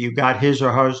interested, you got his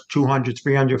or her 200,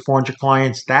 300, 400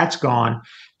 clients, that's gone.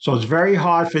 So it's very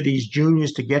hard for these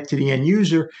juniors to get to the end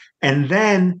user. And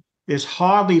then there's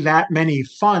hardly that many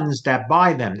funds that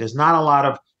buy them. There's not a lot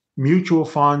of mutual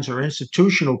funds or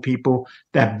institutional people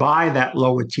that buy that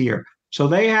lower tier. So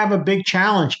they have a big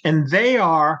challenge. And they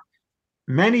are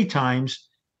many times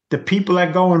the people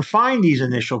that go and find these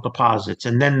initial deposits,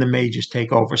 and then the majors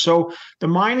take over. So the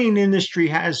mining industry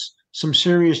has some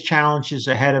serious challenges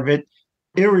ahead of it,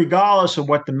 irregardless of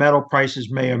what the metal prices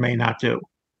may or may not do.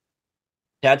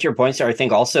 To your point, sir, I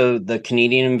think also the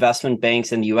Canadian investment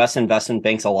banks and the U.S. investment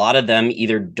banks, a lot of them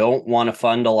either don't want to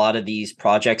fund a lot of these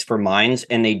projects for mines,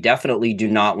 and they definitely do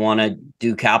not want to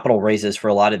do capital raises for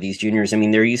a lot of these juniors. I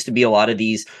mean, there used to be a lot of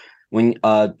these when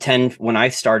I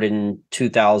started in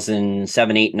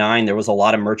 2007, 8, 9, there was a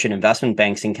lot of merchant investment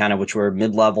banks in Canada, which were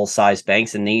mid-level sized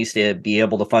banks, and they used to be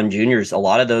able to fund juniors. A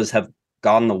lot of those have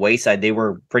gone the wayside. They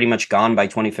were pretty much gone by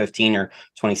 2015 or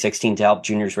 2016 to help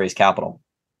juniors raise capital.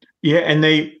 Yeah, and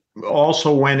they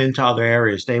also went into other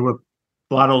areas. A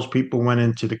lot of those people went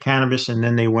into the cannabis, and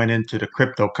then they went into the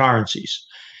cryptocurrencies.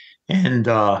 And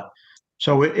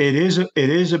so it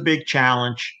is a big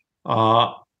challenge.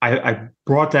 I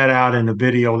brought that out in a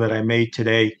video that I made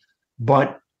today.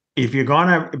 But if you're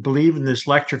going to believe in this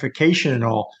electrification and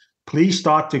all, please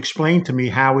start to explain to me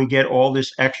how we get all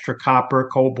this extra copper,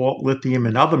 cobalt, lithium,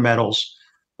 and other metals.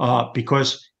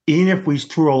 Because even if we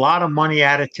threw a lot of money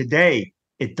at it today,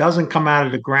 it doesn't come out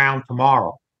of the ground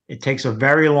tomorrow. It takes a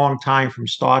very long time from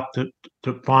start to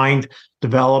find,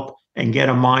 develop, and get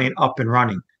a mine up and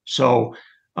running. So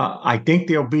I think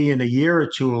there'll be in a year or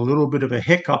two a little bit of a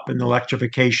hiccup in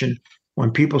electrification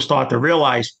when people start to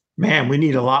realize, man, we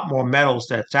need a lot more metals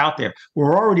that's out there.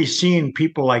 We're already seeing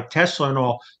people like Tesla and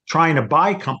all trying to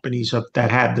buy companies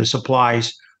that have the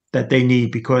supplies that they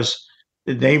need because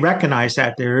they recognize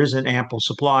that there is an ample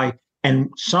supply. And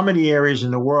some of the areas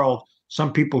in the world,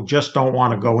 some people just don't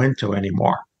want to go into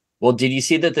anymore. Well, did you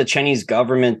see that the Chinese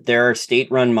government, their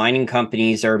state-run mining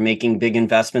companies are making big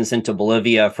investments into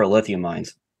Bolivia for lithium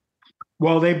mines?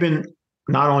 Well, they've been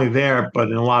not only there, but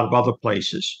in a lot of other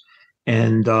places.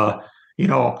 And, I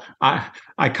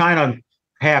kind of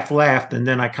half laughed and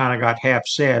then I kind of got half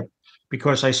sad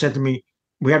because I said to me,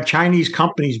 we have Chinese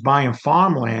companies buying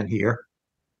farmland here.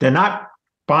 They're not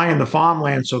buying the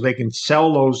farmland so they can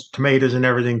sell those tomatoes and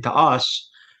everything to us.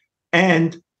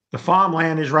 And the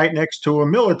farmland is right next to a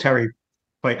military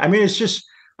place. I mean, it's just,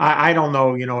 I don't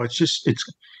know,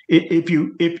 if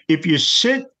you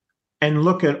sit and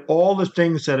look at all the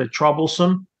things that are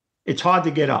troublesome, it's hard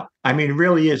to get up. I mean, it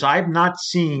really is. I've not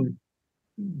seen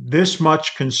this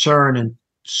much concern in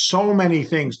so many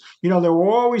things. There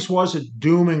always was a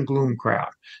doom and gloom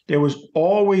crowd. There was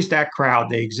always that crowd.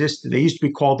 They existed. They used to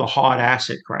be called the hard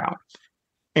asset crowd.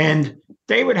 And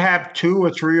they would have 2 or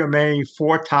 3 or maybe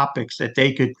 4 topics that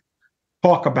they could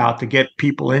talk about to get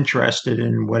people interested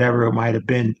in whatever it might have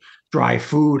been: dry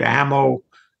food, ammo,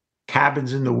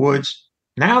 cabins in the woods.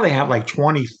 Now they have like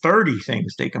 20, 30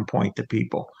 things they can point to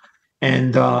people.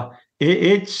 And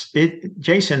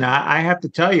Jason, I have to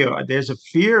tell you, there's a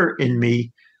fear in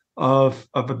me of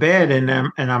a bad, and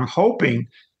I'm hoping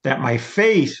that my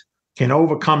faith can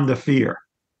overcome the fear.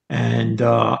 And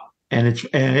it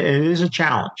is a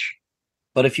challenge.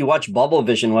 But if you watch Bubble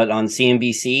Vision, on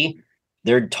CNBC,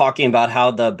 they're talking about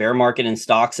how the bear market in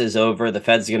stocks is over. The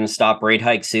Fed's going to stop rate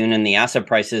hike soon, and the asset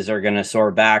prices are going to soar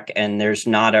back, and there's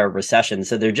not a recession.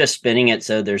 So they're just spinning it.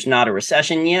 So there's not a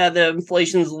recession. Yeah, the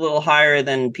inflation's a little higher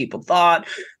than people thought,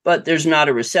 but there's not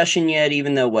a recession yet,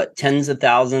 even though tens of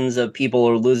thousands of people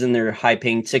are losing their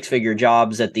high-paying 6-figure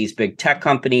jobs at these big tech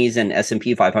companies and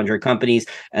S&P 500 companies,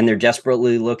 and they're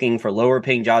desperately looking for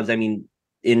lower-paying jobs. I mean,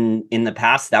 in the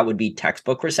past, that would be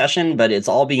textbook recession, but it's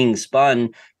all being spun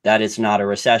that it's not a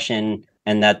recession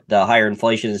and that the higher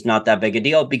inflation is not that big a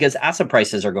deal because asset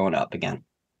prices are going up again.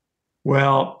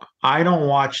 Well, I don't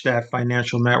watch that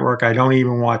financial network. I don't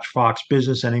even watch Fox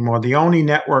Business anymore. The only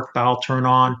network that I'll turn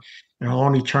on and I'll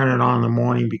only turn it on in the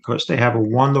morning because they have a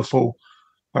wonderful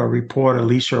reporter,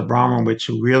 Lisa Abramowitz,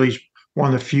 who really is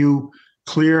one of the few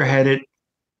clear-headed,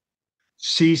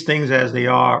 sees things as they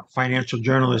are financial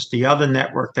journalists. The other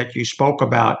network that you spoke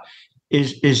about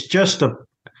is just a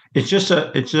it's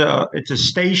a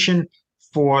station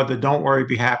for the don't worry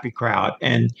be happy crowd,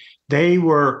 and they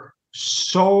were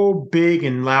so big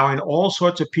in allowing all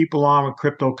sorts of people on with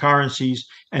cryptocurrencies,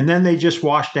 and then they just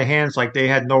washed their hands like they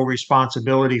had no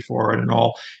responsibility for it and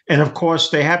all. And of course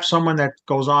they have someone that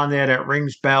goes on there that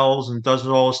rings bells and does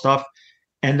all the stuff,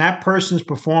 and that person's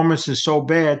performance is so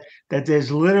bad that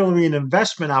there's literally an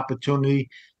investment opportunity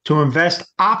to invest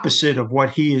opposite of what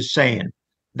he is saying.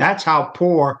 That's how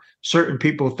poor certain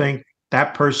people think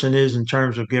that person is in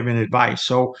terms of giving advice.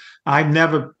 So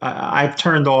I've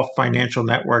turned off financial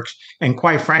networks. And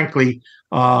quite frankly,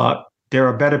 there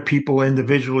are better people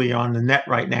individually on the net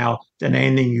right now than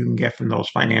anything you can get from those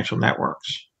financial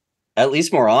networks. At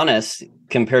least more honest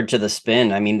compared to the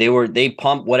spin. I mean, they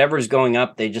pump whatever's going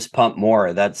up, they just pump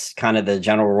more. That's kind of the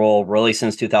general rule, really,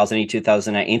 since 2008,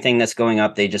 2009. Anything that's going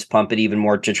up, they just pump it even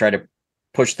more to try to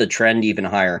push the trend even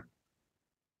higher.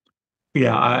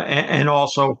 Yeah, and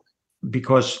also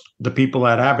because the people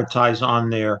that advertise on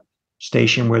their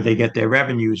station where they get their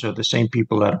revenues are the same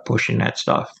people that are pushing that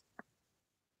stuff.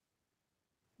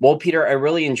 Well, Peter, I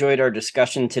really enjoyed our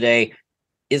discussion today.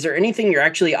 Is there anything you're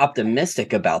actually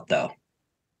optimistic about, though?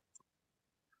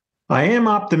 I am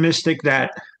optimistic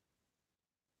that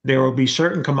there will be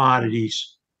certain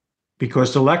commodities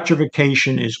because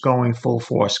electrification is going full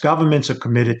force. Governments are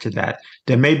committed to that.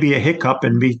 There may be a hiccup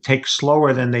and take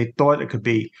slower than they thought it could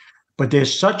be, but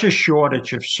there's such a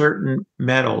shortage of certain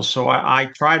metals. So I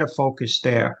try to focus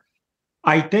there.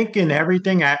 I think in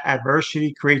everything,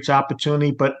 adversity creates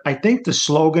opportunity, but I think the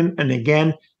slogan, and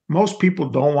again, most people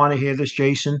don't want to hear this,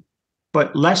 Jason,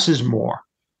 but less is more.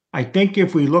 I think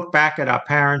if we look back at our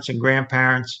parents and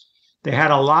grandparents, they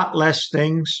had a lot less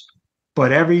things,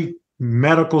 but every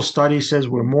medical study says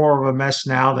we're more of a mess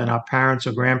now than our parents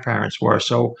or grandparents were.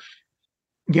 So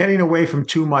getting away from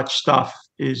too much stuff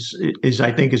is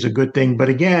I think is a good thing. But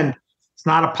again, it's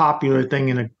not a popular thing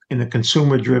in a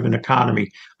consumer-driven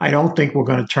economy. I don't think we're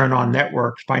going to turn on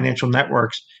networks, financial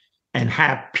networks, and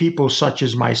have people such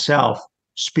as myself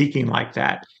speaking like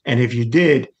that. And if you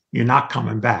did, you're not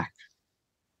coming back.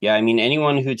 Yeah, I mean,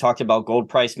 anyone who talked about gold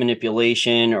price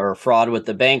manipulation or fraud with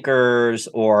the bankers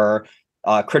or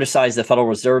criticized the Federal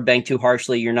Reserve Bank too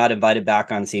harshly, you're not invited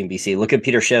back on CNBC. Look at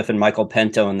Peter Schiff and Michael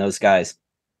Pinto and those guys.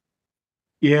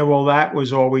 Yeah, well, that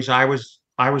was always I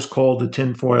was called the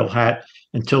tinfoil hat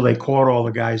until they caught all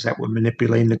the guys that were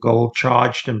manipulating the gold,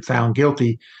 charged and found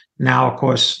guilty. Now, of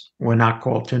course, we're not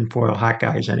called tinfoil hat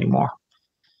guys anymore.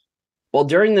 Well,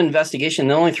 during the investigation,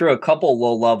 they only threw a couple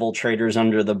low-level traders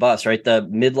under the bus, right? The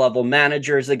mid-level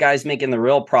managers, the guys making the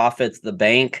real profits, the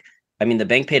bank. I mean, the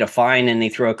bank paid a fine and they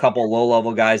threw a couple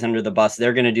low-level guys under the bus.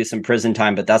 They're going to do some prison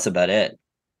time, but that's about it.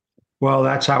 Well,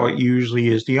 that's how it usually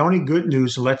is. The only good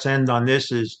news, let's end on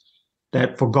this, is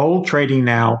that for gold trading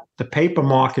now, the paper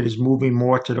market is moving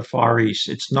more to the Far East.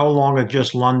 It's no longer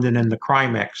just London and the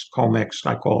COMEX,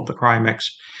 I call it the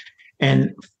COMEX.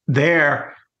 And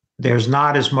there's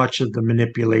not as much of the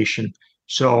manipulation.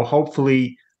 So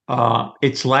hopefully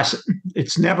it's less,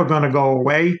 it's never going to go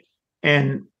away.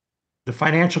 And the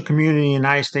financial community in the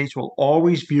United States will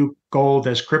always view gold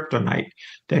as kryptonite.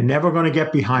 They're never going to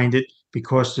get behind it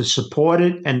because to support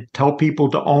it and tell people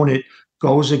to own it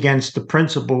goes against the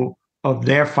principle of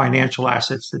their financial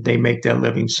assets that they make their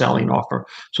living selling off of.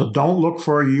 So don't look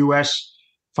for U.S.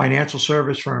 financial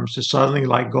service firms to suddenly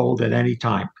like gold at any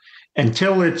time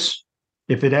until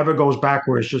if it ever goes back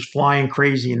where it's just flying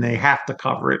crazy and they have to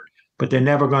cover it, but they're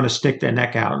never going to stick their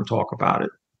neck out and talk about it.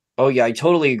 Oh, yeah, I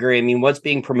totally agree. I mean, what's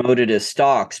being promoted is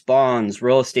stocks, bonds,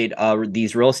 real estate,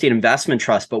 these real estate investment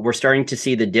trusts. But we're starting to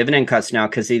see the dividend cuts now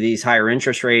because of these higher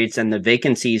interest rates and the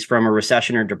vacancies from a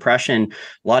recession or depression.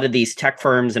 A lot of these tech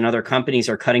firms and other companies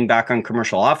are cutting back on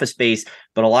commercial office space.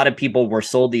 But a lot of people were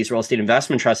sold these real estate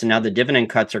investment trusts, and now the dividend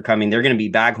cuts are coming. They're going to be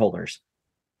bag holders.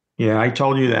 Yeah, I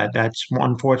told you that. That's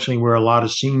unfortunately where a lot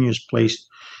of seniors placed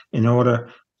in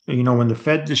order, when the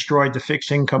Fed destroyed the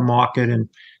fixed income market and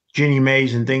Ginnie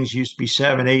Mae's and things used to be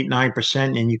 7, 8,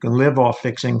 9%, and you can live off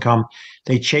fixed income.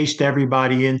 They chased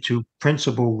everybody into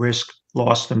principal risk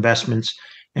lost investments.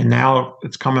 And now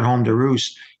it's coming home to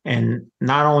roost. And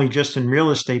not only just in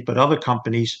real estate, but other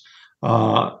companies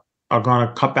are going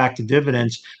to cut back the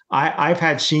dividends. I've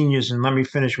had seniors, and let me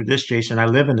finish with this, Jason. I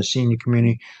live in a senior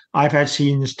community. I've had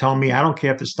seniors tell me, I don't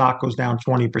care if the stock goes down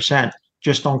 20%,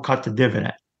 just don't cut the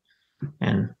dividend.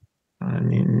 And I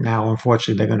mean, now,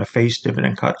 unfortunately, they're going to face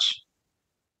dividend cuts.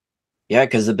 Yeah,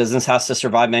 because the business has to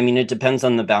survive. I mean, it depends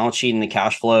on the balance sheet and the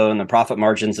cash flow and the profit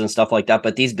margins and stuff like that.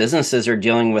 But these businesses are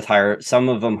dealing with some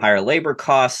of them higher labor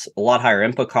costs, a lot higher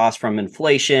input costs from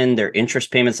inflation. Their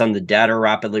interest payments on the debt are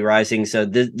rapidly rising. So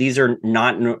these are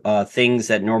not things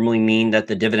that normally mean that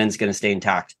the dividend is going to stay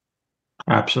intact.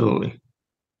 Absolutely.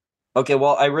 Okay,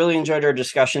 well, I really enjoyed our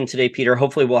discussion today, Peter.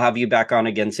 Hopefully we'll have you back on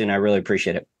again soon. I really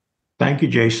appreciate it. Thank you,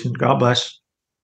 Jason. God bless.